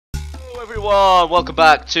Everyone, welcome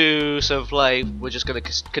back to some play. We're just going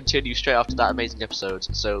to continue straight after that amazing episode,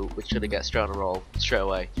 so we're going to get straight on a roll straight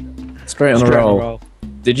away. Straight on a roll.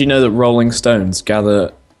 Did you know that Rolling Stones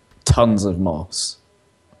gather tons of moss?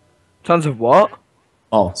 Tons of what?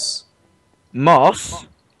 Moss. Moss?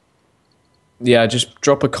 Yeah, just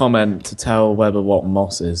drop a comment to tell Weber what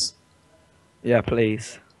moss is. Yeah,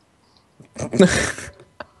 please.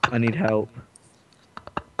 I need help.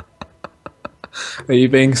 Are you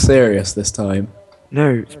being serious this time? No,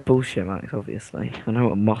 it's bullshit, Max, obviously. I know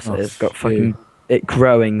what moss Oh, is. Got fucking it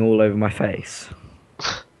growing all over my face.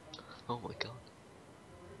 Oh my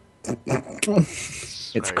god.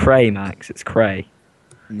 It's cray, Max. It's cray.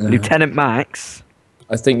 No. Lieutenant Max.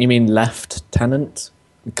 I think you mean Lieutenant.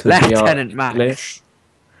 Lieutenant Max. English.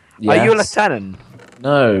 Are you a Yes. lieutenant?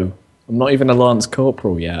 No, I'm not even a Lance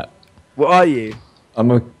Corporal yet. What are you? I'm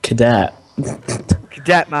a cadet.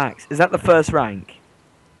 Cadet Max. Is that the first rank?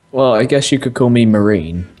 Well, I guess you could call me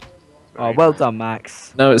Marine. Oh, well done,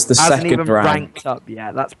 Max. No, it's the Hasn't second even rank. ranked up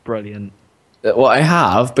yet. That's brilliant. Well, I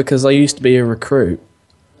have, because I used to be a recruit.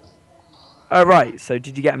 Oh, right. So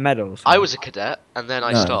did you get a medal? or something? I was a cadet, and then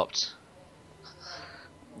I No. stopped.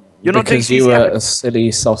 You're not doing because you were CCF? a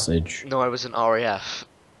silly sausage. No, I was an RAF.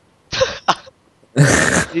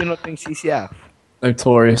 You're not doing CCF?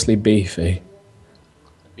 Notoriously beefy.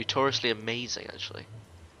 Notoriously amazing, actually.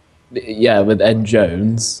 Yeah, with Ed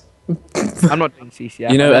Jones. I'm not doing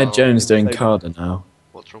CCF. You know I Ed know. Jones doing So- Carter now.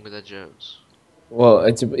 What's wrong with Ed Jones? Well,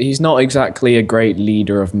 he's not exactly a great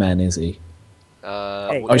leader of men, is he?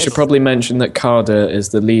 Hey, I should probably mention that Carter is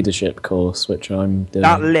the leadership course, which I'm doing.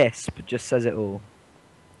 That lisp just says it all.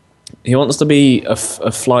 He wants to be a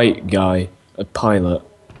flight guy, a pilot.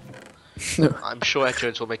 I'm sure Ed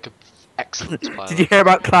Jones will make an excellent pilot. Did you hear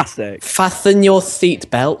about Classic? Fasten your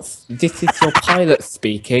seatbelts. This is your pilot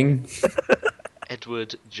speaking.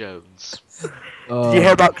 Edward Jones. Did you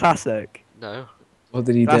hear about Classic? No. What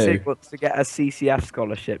did he Classic do? wants to get a CCF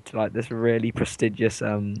scholarship to like this really prestigious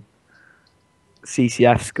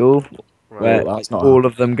CCF school Right. where Well, that's not all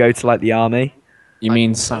of them go to like the army. You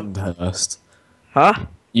mean Sandhurst? Huh?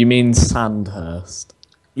 You mean Sandhurst?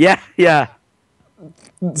 Yeah, yeah.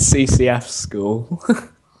 CCF school.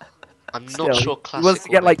 I'm not Still, sure he Classic wants to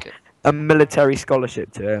will get make like it. a military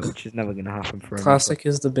scholarship to it, which is never going to happen for him. Classic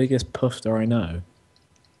is the biggest puffer I know,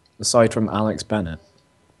 aside from Alex Bennett.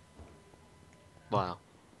 Wow.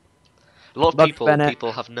 A lot of Love people Bennett.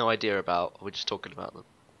 have no idea about. We're just talking about them.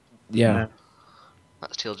 Yeah. No.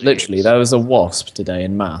 That's TLG. Literally, there was a wasp today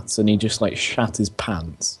in maths, and he just like shat his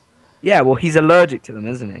pants. Yeah, well, he's allergic to them,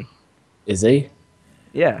 isn't he? Is he?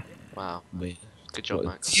 Yeah. Wow. Weird. Good job, What a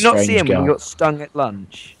Max. Did you not see strange him when he guy. got stung at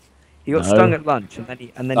lunch? He got No. stung at lunch, and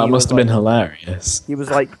then That he must was have been like, hilarious. he was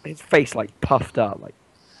like his face like puffed up, like.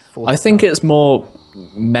 I think it's more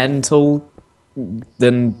mental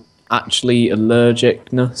than actually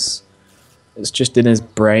allergicness. It's just in his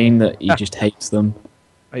brain that he just hates them.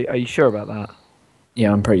 Are you sure about that?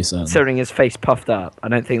 Yeah, I'm pretty certain. Considering his face puffed up, I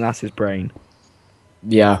don't think that's his brain.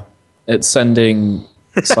 Yeah, it's sending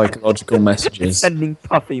psychological messages. Sending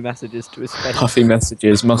puffy messages to his face. Puffy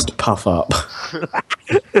messages must puff up.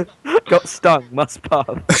 Got stung, must puff.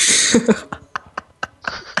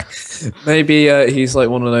 Maybe he's like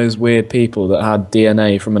one of those weird people that had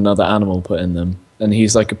DNA from another animal put in them, and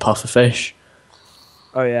he's like a pufferfish.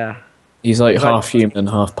 Oh yeah. He's like He's like- half human,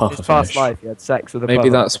 half His past pufferfish. life, he had sex with a Maybe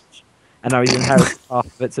pufferfish, that's and now he's inherited half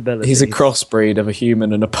of its abilities. he's a crossbreed of a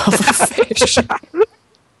human and a pufferfish.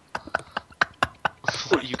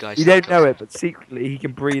 What are you guys You don't think of? know it, but secretly he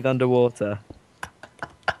can breathe underwater.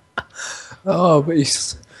 Oh, but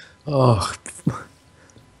he's oh.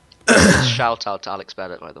 Shout out to Alex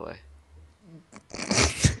Bennett, by the way.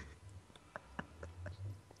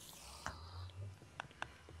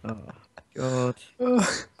 Oh god.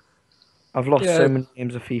 I've lost Yeah. so many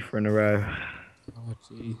games of FIFA in a row. Oh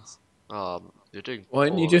jeez. You're doing. Why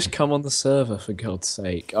didn't you poorly. just come on the server for God's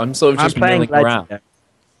sake? I'm sort of I'm just playing milling around. Legendary.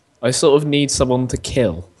 I sort of need someone to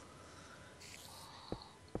kill.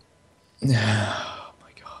 Oh my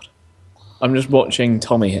god. I'm just watching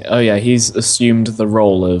Tommy. Oh yeah, he's assumed the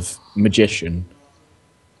role of magician.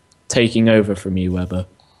 Taking over from you, Weber.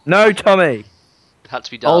 No, Tommy. It had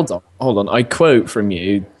to be done. Hold on. I quote from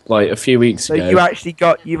you like a few weeks So ago.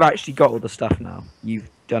 you've actually got all the stuff now. You've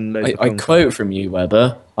done loads. I of content. quote from you,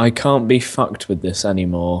 Weber. I can't be fucked with this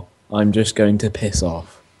anymore. I'm just going to piss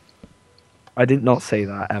off. I did not say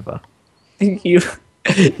that ever.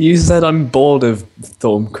 You said I'm bored of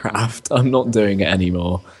Stormcraft. I'm not doing it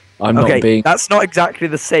anymore. I'm Okay, not being. that's not exactly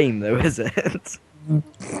the same though, is it?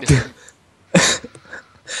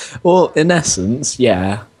 Well, in essence,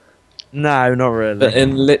 yeah. No, not really. But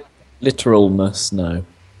Literalness, no.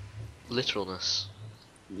 Literalness.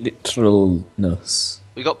 Literalness.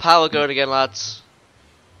 We got power going again, lads.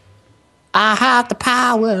 I have the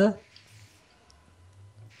power.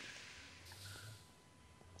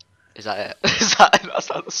 Is that it? That's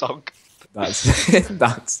not the song. That's it.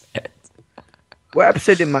 That's it. What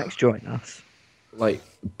episode did Max join us? Like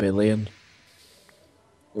a billion.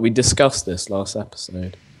 We discussed this last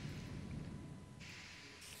episode.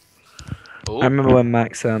 Ooh. I remember when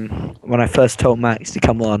Max, when I first told Max to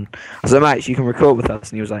come on, I was like, Max, you can record with us,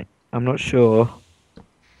 and he was like, I'm not sure.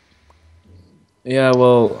 Yeah,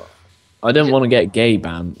 well, I don't want to get gay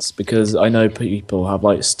bants because I know people have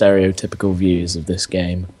like stereotypical views of this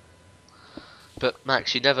game. But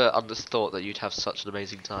Max, you never thought that you'd have such an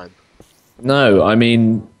amazing time. No, I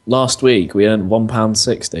mean, last week we earned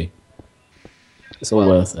 £1.60. It's all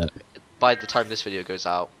worth it. By the time this video goes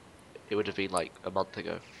out, it would have been like a month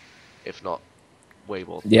ago, if not way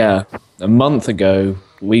more. Yeah, a month ago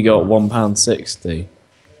we got £1.60.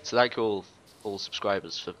 So thank you all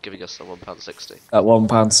subscribers for giving us that £1.60. That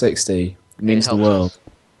 £1.60 means the helps world.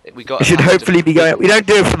 We got. It should hopefully be going. We don't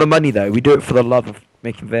do it for the money though. We do it for the love of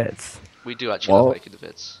making vids. We do actually love making the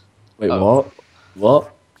vids. Wait, Oh. what?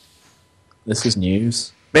 What? This is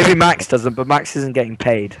news. Maybe Max doesn't, but Max isn't getting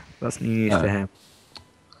paid. That's new news Oh. to him.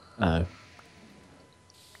 Oh.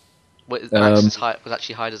 Wait, Max was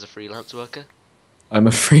actually hired as a freelance worker. I'm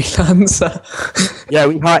a freelancer. Yeah,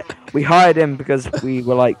 we hired him because we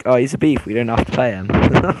were like, oh, he's a beef. We don't have to pay him.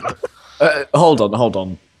 Hold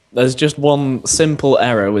on. There's just one simple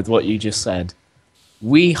error with what you just said.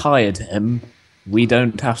 We hired him. We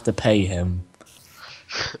don't have to pay him.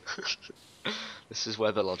 This is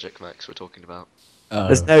weather logic, Max. We're talking about. Oh.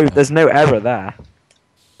 There's no error there.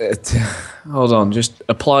 Hold on, just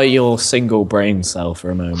apply your single brain cell for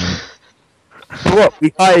a moment. What?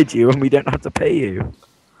 We hired you and we don't have to pay you.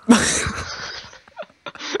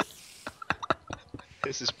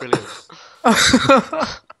 This is brilliant.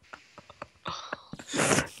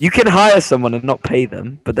 You can hire someone and not pay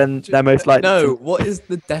them, but then they're most likely. No, what is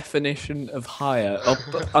the definition of hire?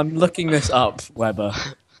 I'm looking this up, Weber.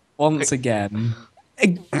 Once again.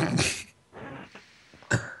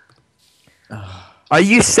 Are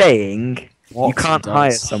you saying What you can't does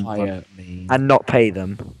hire someone hire mean? and not pay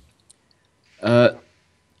them? Oh,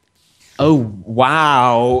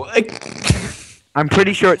 wow. I'm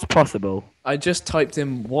pretty sure it's possible. I just typed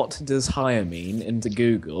in what does hire mean into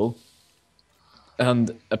Google,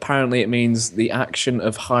 and apparently it means the action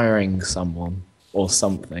of hiring someone or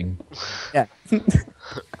something. Yeah.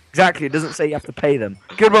 Exactly. It doesn't say you have to pay them.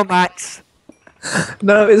 Good one, Max.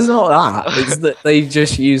 No, it's not that. It's that they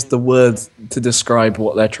just use the words to describe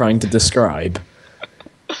what they're trying to describe.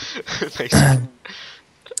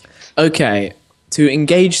 Okay. To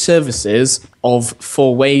engage services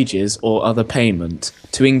for wages or other payment.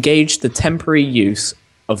 To engage the temporary use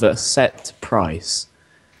of a set price.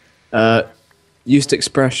 Used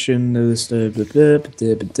expression, a little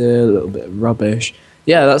bit of rubbish.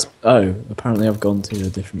 Yeah, that's... Oh, apparently I've gone to a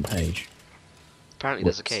different page. Apparently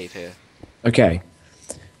there's a cave here. Okay.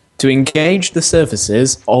 To engage the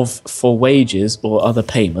services for wages or other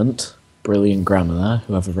payment. Brilliant grammar there,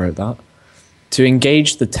 whoever wrote that. To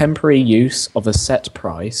engage the temporary use of a set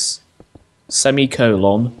price,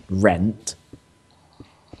 rent.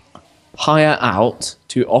 Hire out,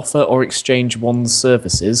 to offer or exchange one's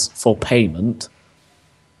services for payment.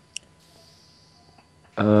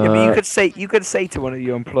 Yeah, but you could say to one of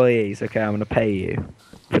your employees, okay, I'm going to pay you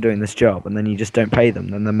for doing this job, and then you just don't pay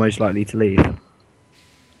them, then they're most likely to leave.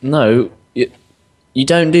 No, you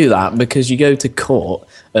don't do that because you go to court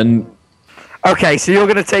and... Okay, so you're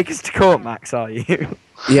going to take us to court, Max, are you?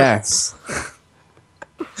 Yes.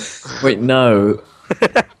 Wait, no.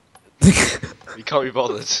 You can't be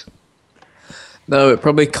bothered. No, it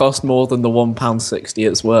probably cost more than the £1.60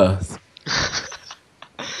 it's worth.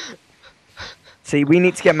 See, we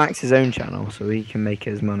need to get Max his own channel so he can make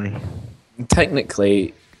his money.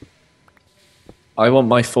 Technically, I want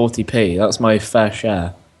my 40p. That's my fair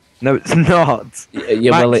share. No, it's not.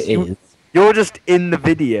 Yeah, Max, well, it is. You're just in the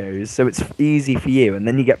videos, so it's easy for you, and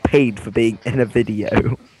then you get paid for being in a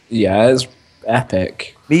video. Yeah, it's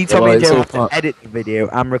epic. Me, Tommy, Well, and it's Joe all have to part- edit the video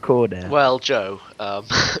and record it. Well, Joe.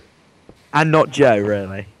 And not Joe,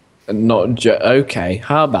 really. Not okay,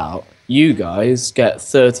 how about you guys get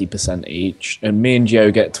 30% each, and me and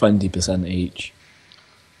Joe get 20% each?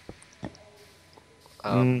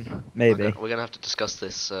 Maybe. We're gonna have to discuss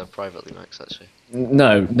this privately, Max. Actually.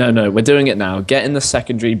 No, we're doing it now. Get in the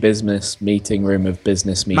secondary business meeting room of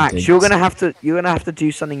business meetings. Max, you're gonna have to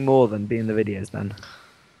do something more than be in the videos then.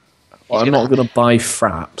 Well, I'm not gonna buy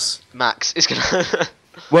fraps. Max is gonna.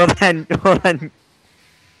 Well then,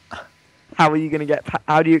 how are you gonna get?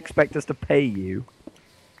 How do you expect us to pay you?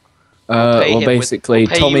 pay Well, him basically, we'll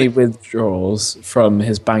pay Tommy you withdraws from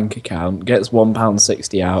his bank account, gets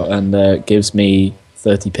 £1.60 out, and gives me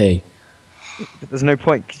 30p. But there's no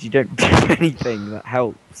point because you don't do anything that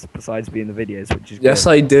helps besides being the videos, which is Yes, good.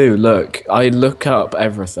 I do. Look, I look up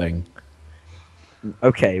everything.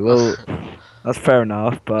 Okay, well, that's fair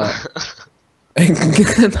enough, but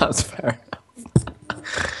That's fair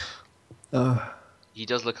enough. He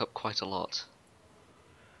does look up quite a lot.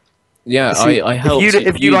 Yeah, see, I helped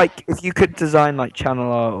if you could design like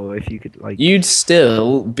channel art, or if you could like, You'd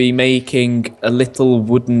still be making a little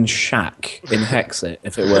wooden shack in Hexit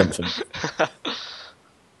if it weren't for me.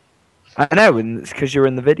 I know, and it's because you're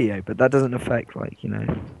in the video, but that doesn't affect like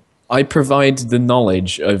I provide the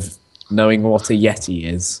knowledge of knowing what a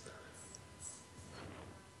Yeti is.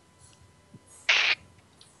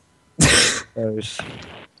 those.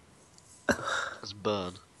 That's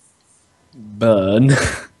burn. Burn.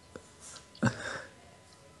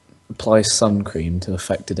 Apply sun cream to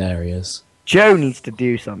affected areas. Joe needs to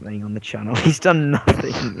do something on the channel. He's done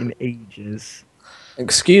nothing in ages.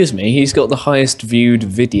 Excuse me, he's got the highest viewed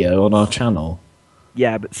video on our channel.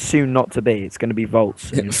 Yeah, but soon not to be. It's going to be Vault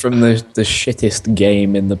soon. From the shittest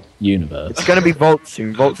game in the universe. It's going to be Vault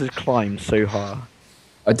soon. Vault has climbed so hard.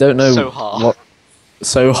 I don't know So hard. what.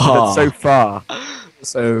 So hard. So far.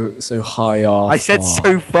 So high off. I said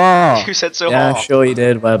so far. You said so Yeah, hard. sure you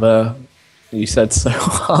did, Weber. You said so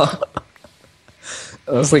hard.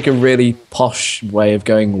 That was like a really posh way of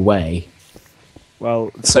going way.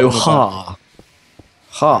 Well, So talking about-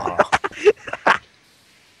 ha.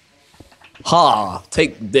 Ha,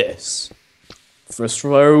 take this. For a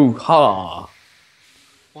throw, ha.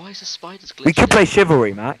 Why is the spiders glitching? We could play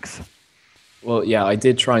Chivalry, Max. Well, yeah, I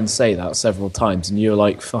did try and say that several times, and you were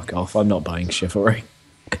like, fuck off, I'm not buying Chivalry.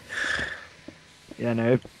 Yeah,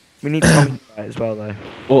 no. We need Tommy to buy it as well, though.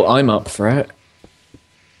 Well, I'm up for it.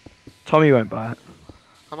 Tommy won't buy it.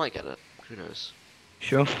 I might get it. Who knows?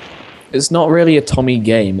 Sure? It's not really a Tommy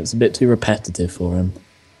game, it's a bit too repetitive for him.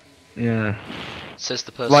 Yeah. Says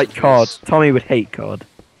the person. Like who's- COD. Tommy would hate COD.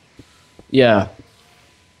 Yeah.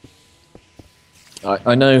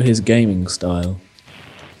 I know his gaming style.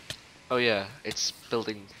 Oh yeah, it's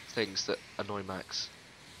building things that annoy Max.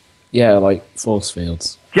 Yeah, like force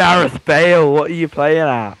fields. Gareth Bale, what are you playing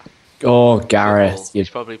at? Oh, Gareth. Football. He's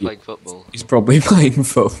probably playing football. He's probably playing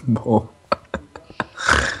football.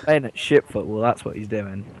 Playing at shit football, that's what he's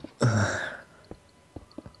doing.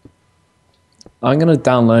 I'm gonna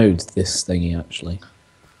download this thingy actually.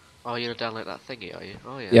 Oh, you're gonna download that thingy, are you?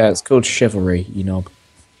 Oh yeah. Yeah, it's called Chivalry, you knob.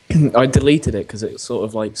 I deleted it because it sort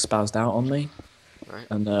of like spazzed out on me. Right.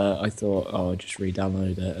 And I thought, oh, I'll just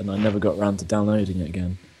re-download it, and I never got around to downloading it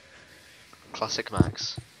again. Classic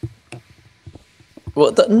Max.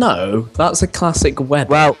 Well, no, that's a classic web.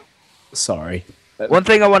 Well, Sorry. one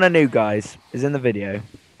thing I want to know, guys, is in the video.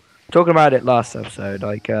 Talking about it last episode,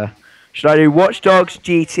 like, should I do Watch Dogs,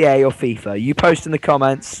 GTA, or FIFA? You post in the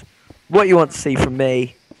comments what you want to see from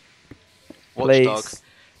me, Watch please, Dogs.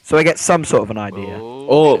 so I get some sort of an idea. Oh,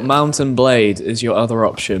 Or shit. Mountain Blade is your other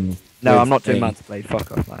option. No, with I'm not doing me. Mountain Blade.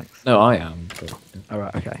 Fuck off, Max. No, I am. But,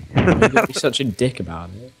 Alright, okay. you'd be such a dick about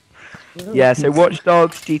it. Yeah, so Watch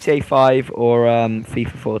Dogs, GTA 5, or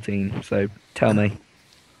FIFA 14. So tell me,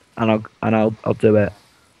 and I'll do it.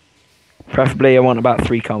 Preferably, I want about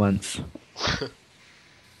 3 comments.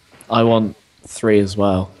 I want 3 as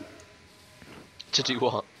well. To do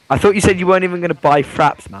what? I thought you said you weren't even going to buy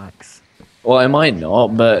Fraps, Max. Well, I might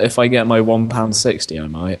not, but if I get my £1.60, I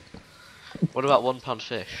might. What about £1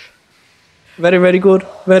 fish? Very, very good.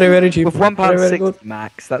 Very, very cheap. With Very, very good. £1.60,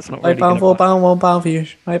 Max, that's not £8 really going for to buy. £1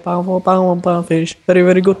 fish. £8 for £1 fish. Very,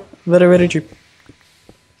 very good. Very, very cheap.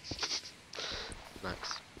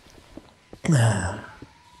 Max.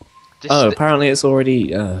 Oh, apparently it's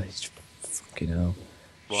already. Fucking hell.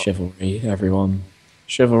 What? Chivalry, everyone.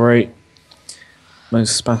 Chivalry.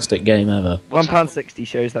 Most spastic game ever. £1.60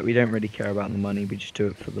 shows that we don't really care about the money, we just do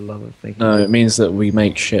it for the love of things. No, it means that we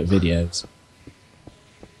make shit videos.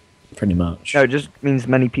 Pretty much. No, it just means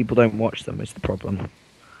many people don't watch them, is the problem.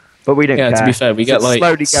 But we don't Yeah, care. to be fair, we So get it's like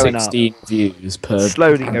slowly going up. 16 views per.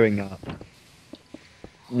 Slowly going up.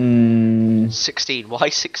 16. Why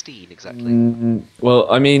 16 exactly? Well,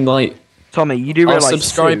 I mean, like, Tommy, you do our realise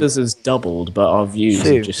subscribers has doubled, but our views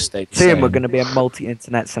soon, have just stayed the soon same. we're going to be a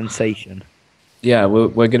multi-internet sensation. Yeah, we're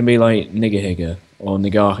going to be like Nigga Higger or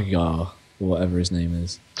Nigarigar or whatever his name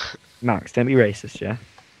is. Max, don't be racist, yeah?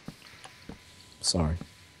 Sorry.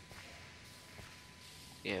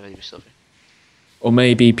 Yeah, maybe something. Or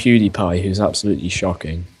maybe PewDiePie, who's absolutely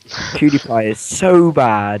shocking. PewDiePie is so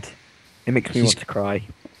bad. It makes me want to cry.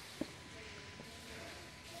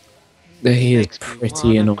 He is Makes me pretty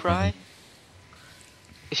wanna annoying. cry.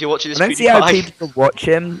 If you're watching this I don't see how PewDiePie, people can watch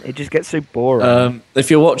him. It just gets so boring. If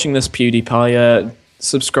you're watching this PewDiePie,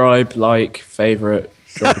 subscribe, like, favorite,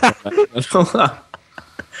 drop a comment, and all that.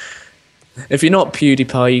 If you're not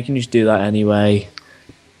PewDiePie, you can just do that anyway.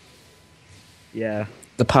 Yeah.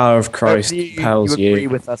 The power of Christ You compels agree you.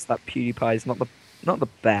 with us that PewDiePie is not the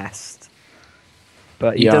best,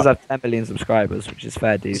 but he Yeah. does have 10 million subscribers, which is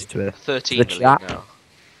fair dues to it. 13 The million chap. now.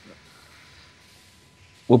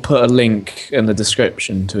 We'll put a link in the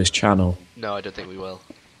description to his channel. No, I don't think we will.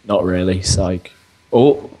 Not really, psych.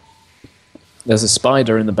 Oh, there's a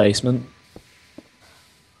spider in the basement.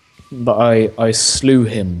 But I slew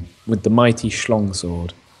him with the mighty schlong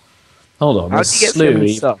sword. Hold on, How there's do you get so slew.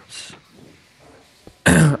 many subs?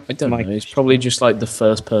 I don't know. Mighty He's probably just like the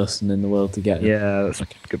first person in the world to get it. Yeah, that's a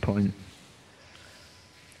good point.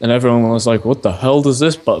 And everyone was like, "What the hell does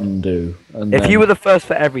this button do?" And If then- you were the first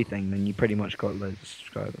for everything, then you pretty much got loads of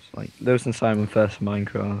subscribers. Like Lewis and Simon first for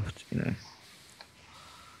Minecraft, you know.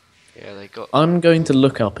 Yeah, they got. I'm going to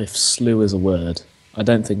look up if slew is a word. I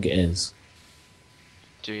don't think it is.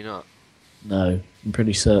 Do you not? No, I'm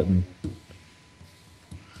pretty certain.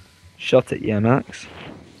 Shot it, yeah, Max.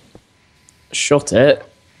 Shot it.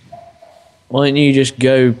 Why don't you just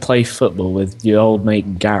go play football with your old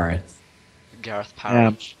mate Gareth? Gareth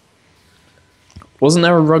Parrish. Wasn't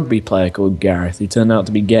there a rugby player called Gareth who turned out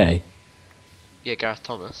to be gay? Yeah, Gareth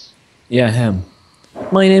Thomas. Yeah, him.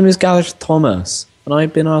 My name is Gareth Thomas, and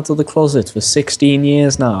I've been out of the closet for 16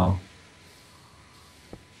 years now.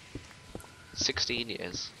 16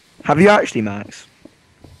 years. Have you actually, Max?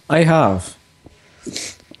 I have.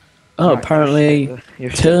 Oh, Max, apparently,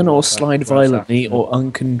 you're turn or so- slide what's violently that? or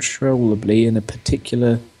uncontrollably in a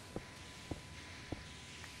particular...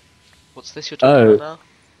 What's this you're talking Oh. about now?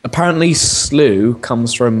 Apparently, slew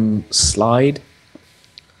comes from slide.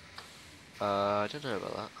 I don't know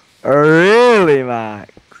about that. Oh, really,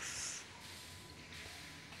 Max?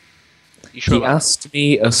 You sure He about asked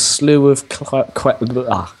me a slew of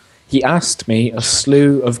He asked me a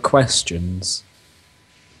slew of questions.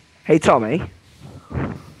 Hey, Tommy,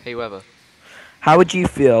 that? Hey, Weber. how would you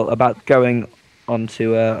feel about going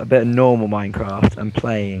onto a bit of normal Minecraft and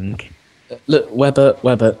playing Look,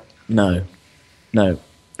 Weber, no. a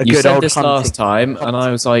You good said old this hunting? last time, and I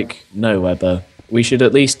was like, no, Weber. We should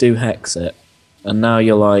at least do Hexit. And now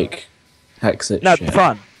you're like, Hexit No, shit. it's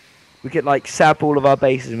fun. We could like sap all of our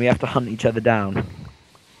bases and we have to hunt each other down.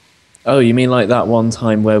 Oh, you mean like that one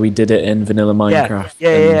time where we did it in vanilla Minecraft? Yeah,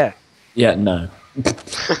 and- yeah. Yeah, no.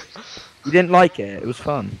 You didn't like it. It was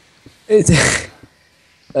fun. It's,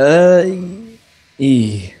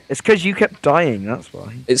 It's because you kept dying. That's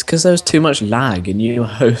why. It's because there was too much lag and you were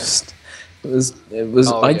host. It was,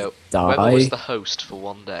 Oh, I yeah. Weber was die. the host for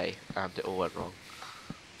one day, and it all went wrong.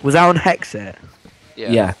 Was that on Hexit?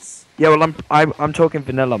 Yeah. Yes. Yeah. Well, I'm talking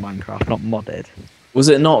vanilla Minecraft, not modded. Was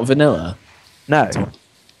it not vanilla? No.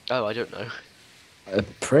 Oh, I don't know.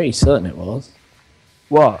 Pretty certain it was.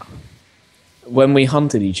 What? When we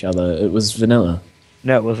hunted each other, it was vanilla.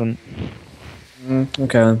 No, it wasn't.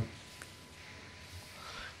 Okay.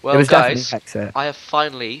 Well, it was guys, definitely Hexit. I have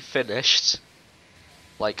finally finished.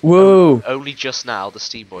 Like, Whoa! only just now the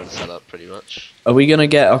steam boiler set up, pretty much. Are we gonna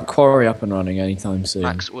get a quarry up and running anytime soon?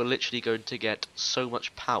 Max, we're literally going to get so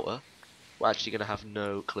much power. We're actually going to have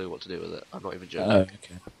no clue what to do with it. I'm not even joking. Oh,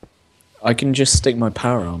 okay. I can just stick my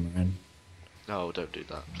power armor in. No, don't do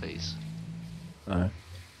that, please. Oh.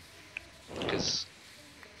 Because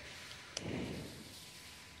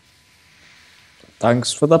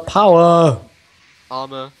Thanks for the power!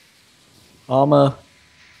 armor, Armor,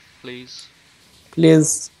 please.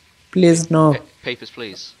 please. Please, no. Papers,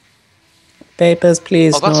 please. Papers,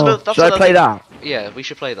 please, Oh, that's no. another. That's Should I play another- that? Yeah, we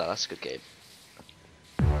should play that. That's a good game.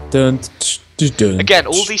 Dun, dun, Again,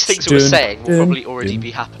 all these things we were dun, saying will dun, probably already dun.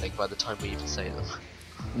 be happening by the time we even say them.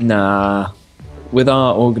 Nah. With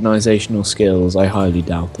our organisational skills, I highly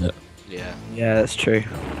doubt it. Yeah. Yeah, that's true.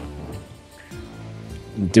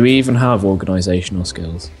 Do we even have organisational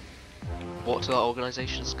skills? What are our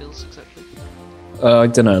organisation skills exactly? I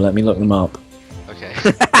don't know, let me look them up. Okay.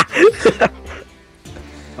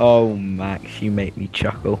 Oh, Max, you make me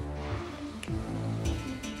chuckle.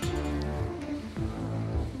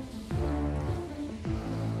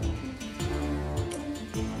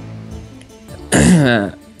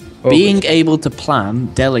 Being able to plan,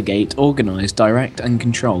 delegate, organise, direct and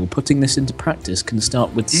control. Putting this into practice can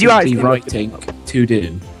start with Did you simply actually look it writing up? to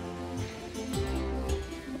do.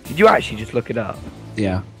 Did you actually just look it up?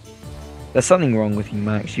 Yeah. There's something wrong with you,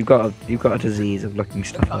 Max. You've got a disease of looking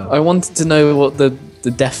stuff up. I wanted to know what the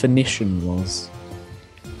definition was.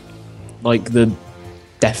 Like the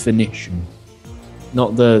definition.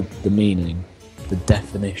 Not the meaning. The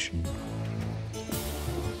definition.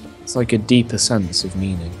 It's like a deeper sense of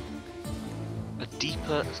meaning. A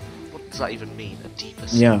deeper... What does that even mean? A deeper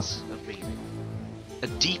sense Yeah. of meaning? A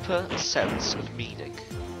deeper sense of meaning?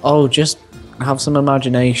 Oh, just have some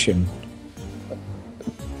imagination.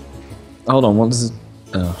 Hold on, what does it...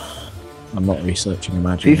 I'm not researching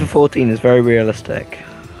imagination. FIFA 14 is very realistic.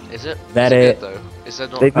 Is it? That is it- good, though? Is there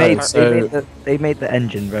not... They've made the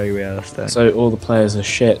engine very realistic. So all the players are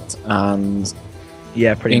shit and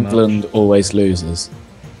Yeah, pretty England much. always loses.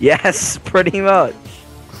 Yes, pretty much.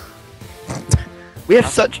 We have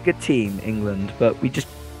such a good team, England, but we just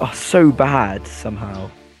are so bad somehow.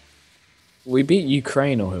 We beat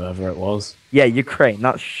Ukraine or whoever it was. Yeah, Ukraine.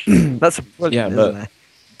 That's a brilliant, Yeah, isn't it?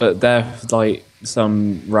 But they're like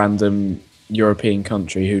some random European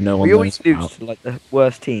country who no one We always knows lose about. to like the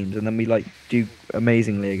worst teams, and then we like do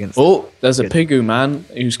amazingly against. Oh, there's a Good. Pigu man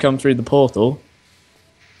who's come through the portal.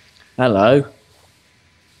 Hello.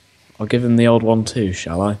 I'll give him the old one too,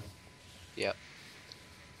 shall I? Yep.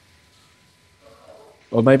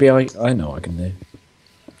 Or maybe I know what I can do.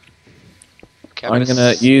 Okay, I'm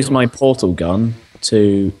gonna use my portal gun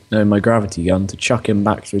my gravity gun to chuck him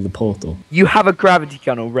back through the portal. You have a gravity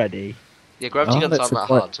gun already. Yeah, gravity Oh, guns that's aren't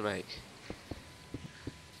that a hard to make.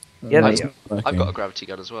 Yeah, That's they- not I've working. got a gravity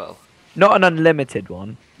gun as well. Not an unlimited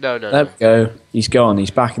one. No, no, There no. we go. He's gone.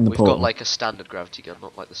 He's back in the We've portal. got like a standard gravity gun,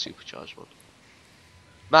 not like the supercharged one.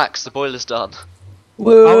 Max, the boiler's done. I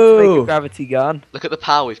want to make Whoa! a gravity gun. Look at the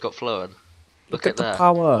power we've got flowing. Look at at the that.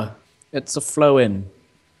 power. It's a flowing.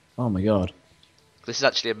 Oh my god. This is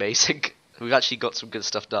actually amazing. We've actually got some good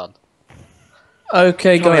stuff done.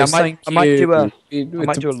 Okay, Tommy, guys, I might thank do a- you. I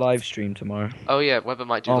might do a live stream tomorrow. Oh yeah, Webber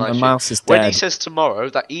might do Oh, live my stream. mouse is When he dead. says tomorrow,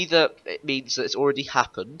 that either it means that it's already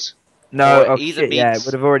happened, No, Or oh either shit, yeah, it means-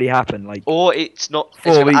 would have already happened. Like, or it's not. It's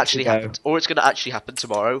 4 going to weeks actually ago. happen, or it's going to actually happen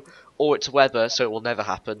tomorrow, or it's Webber, so it will never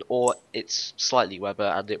happen, or it's slightly Webber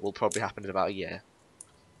and it will probably happen in about a year.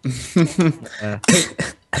 uh,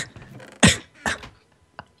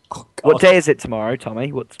 Oh, God. what day is it tomorrow,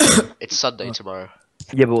 Tommy? What's It's Sunday tomorrow.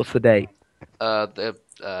 yeah, but what's the date? The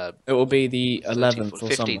It will be the 11th or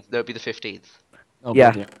 15th. something. No, it'll be the 15th. Oh,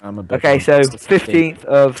 Yeah. bloody hell, I'm a bit Okay, wrong. so It's the 15th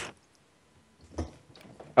of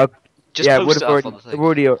Just yeah, it would post have it up on the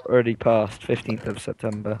already thing. already passed 15th of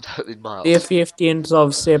September. In miles. The 15th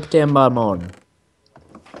of September morning.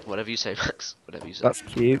 Whatever you say, Max. Whatever you say. That's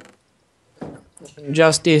cute.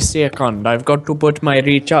 Just a second, I've got to put my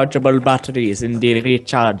rechargeable batteries in the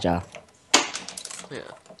recharger. Yeah.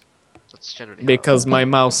 That's generally Because my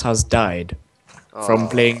mouse has died how- from Oh,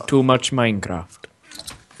 playing too much Minecraft.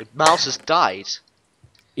 The mouse has died.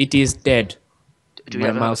 It is dead. Do we My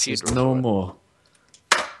ever have a mouse is funeral no for it? more.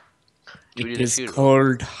 Do we It need a is funeral?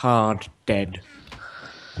 cold, hard, dead.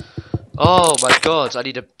 Oh my god, I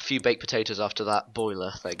need a few baked potatoes after that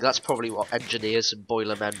boiler thing. That's probably what engineers and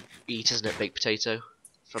boiler men eat, isn't it? Baked potato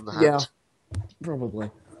from the hand. Yeah. Probably.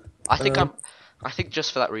 I think I think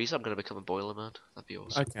just for that reason I'm gonna become a boiler man. That'd be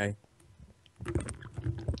awesome. Okay.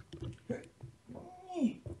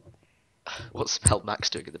 What's Hell Max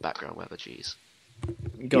doing in the background, Webber? Jeez.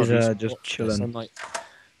 God, He's, you should just watch this. chilling. I'm like,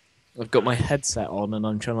 I've got my headset on and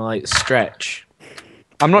I'm trying to like stretch.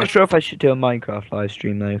 I'm not sure if I should do a Minecraft live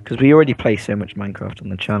stream though, because we already play so much Minecraft on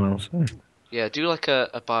the channel. So Yeah, do like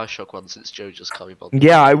a Bioshock one since Joe just can't be bothered.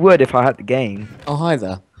 yeah, I would if I had the game. Oh, hi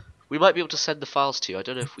there. We might be able to send the files to you. I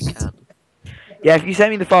don't know if we can. Yeah, if you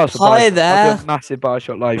send me the files for Hi I'll there. do a massive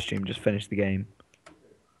Bioshock live stream. Just finish the game.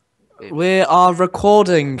 We are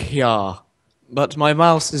recording here, but my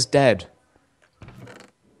mouse is dead.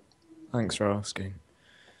 Thanks for asking.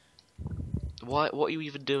 Why? What are you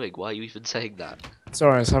even doing? Why are you even saying that?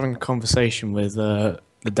 Sorry, I was having a conversation with the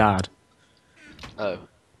dad. Oh.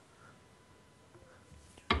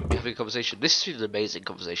 We're having a conversation. This has been an amazing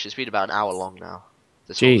conversation. It's been about an hour long now.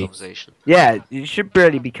 This Gee. whole conversation. Yeah, you should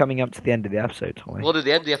barely be coming up to the end of the episode, Tommy. Well, no,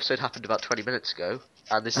 the end of the episode happened about 20 minutes ago,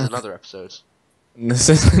 and this is another episode. This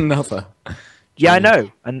is another. Yeah, I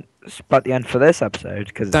know, and it's about the end for this episode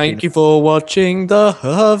because Thank you for watching the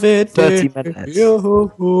video. 30 minutes.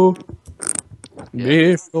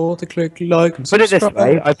 Be sure to click like and Put it this subscribe.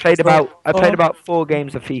 way: I played about 4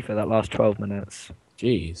 games of FIFA that last 12 minutes.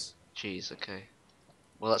 Jeez. Jeez, okay.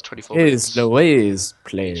 Well, that's 24 minutes Is Louise, each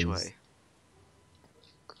please. way.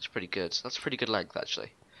 That's pretty good. That's a pretty good length,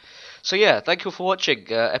 actually. So yeah, thank you for watching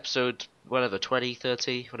episode, whatever, 20,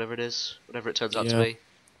 30, whatever it is. Whatever it turns out to Yeah. be.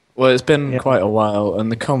 Well, it's been Yeah. quite a while,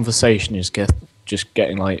 and the conversation is just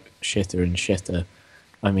getting like shitter and shitter.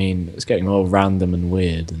 I mean, it's getting all random and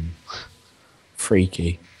weird and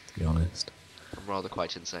freaky, to be honest. I'm rather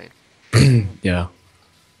quite insane. Yeah.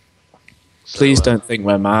 So, Please don't think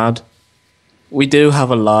we're mad. We do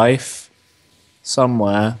have a life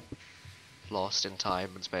somewhere. Lost in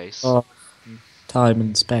time and space. Oh, time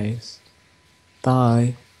and space.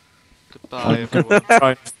 Bye. Goodbye, I'm gonna everyone. try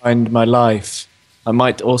and find my life. I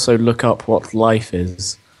might also look up what life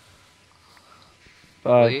is.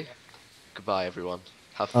 Bye. Lee, goodbye, everyone.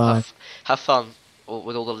 Bye. Have fun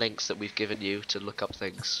with all the links that we've given you to look up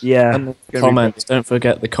things. Yeah. And the it's gonna be comments. Don't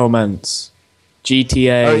forget the comments.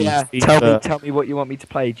 GTA. Oh yeah. FIFA, Tell me what you want me to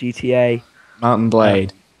play. GTA, Mountain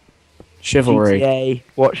Blade. Chivalry. GTA,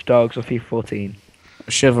 Watch Dogs, or FIFA 14.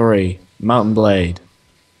 Chivalry. Mountain Blade.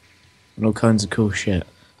 And all kinds of cool shit.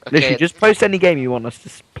 Literally, just post any game you want us to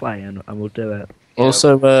play, and we'll do it. Yeah.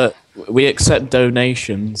 Also, we accept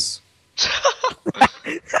donations.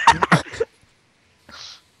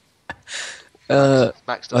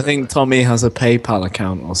 Max I think Tommy has a PayPal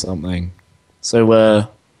account or something. So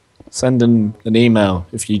send an email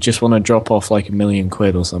if you just want to drop off like £1 million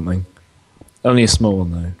or something. Only a small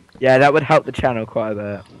one though. Yeah, that would help the channel quite a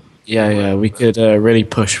bit. Yeah, we could really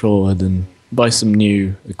push forward and buy some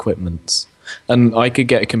new equipments. And I could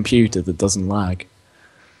get a computer that doesn't lag.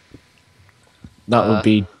 That would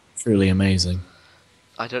be truly amazing.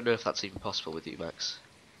 I don't know if that's even possible with you, Max.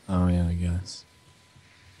 Oh yeah, I guess.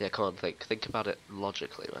 Yeah, come on, think about it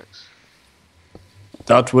logically, Max.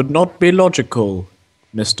 That would not be logical,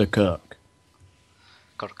 Mr. Kirk.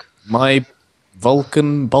 Kirk. My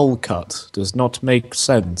Vulcan bowl cut does not make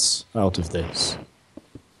sense out of this.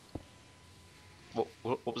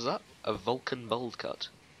 What was that? A Vulcan bold cut?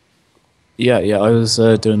 Yeah, I was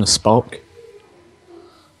doing a Spock.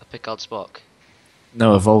 A Picard Spock?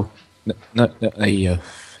 No,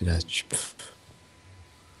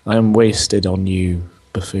 I am wasted on you,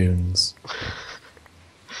 buffoons.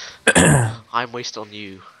 I'm wasted on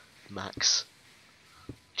you, Max.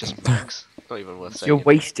 Just Max. Not even worth saying. You're it.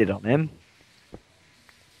 wasted on him.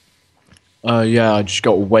 Yeah, I just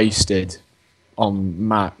got wasted on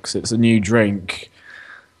Max. It's a new drink.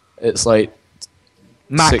 It's like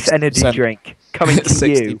Max 60% Energy Drink coming to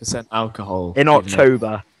you 60% alcohol in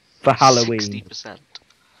October for Halloween. 60%.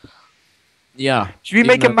 Yeah. Should we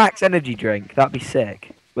make a Max Energy Drink? That'd be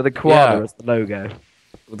sick. With a koala Yeah. as the logo.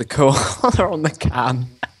 With the koala on the can.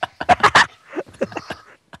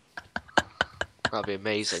 That'd be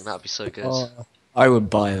amazing. That'd be so good. Oh, I would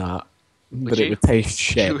buy that, but you? it would taste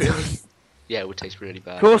shit. Yeah, it would taste really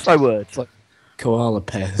bad. Of course I would. Koala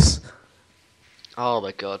piss. Oh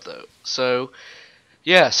my god, though. So,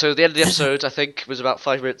 yeah, so the end of the episode, I think, was about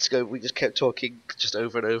 5 minutes ago. We just kept talking just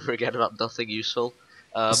over and over again about nothing useful.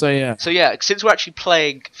 So yeah, Since we're actually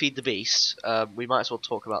playing Feed the Beast, we might as well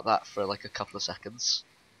talk about that for like a couple of seconds.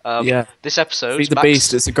 This episode, Feed the Max,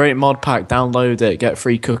 Beast. It's a great mod pack. Download it, get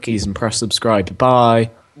free cookies, and press subscribe.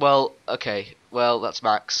 Bye. Well, okay, well that's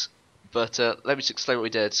Max, but let me just explain what we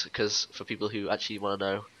did, because for people who actually want to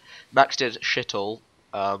know, Max did shit all.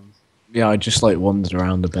 Yeah, I just like wandered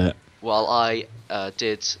around a bit. While I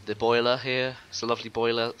did the boiler here. It's a lovely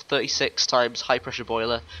boiler, 36 times high pressure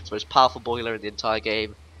boiler. It's the most powerful boiler in the entire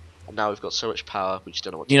game. And now we've got so much power, we just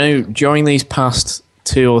don't know what to You know, during these past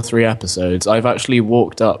 2 or 3 episodes, I've actually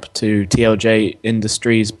walked up to TLJ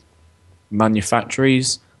Industries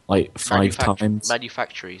manufactories like 5 times.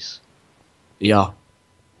 Manufactories. Yeah.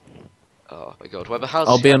 Oh my god. Well, how's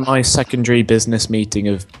I'll be in my secondary business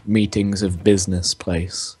meetings of business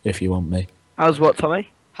place if you want me. How's what, Tommy?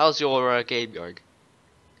 How's your game going?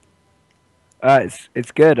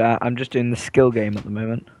 It's good. I'm just doing the skill game at the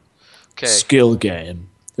moment. Okay. Skill game.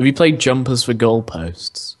 Have you played Jumpers for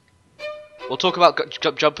Goalposts? We'll talk about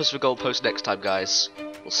jumpers for goalposts next time, guys.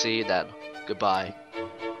 We'll see you then. Goodbye.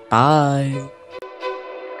 Bye.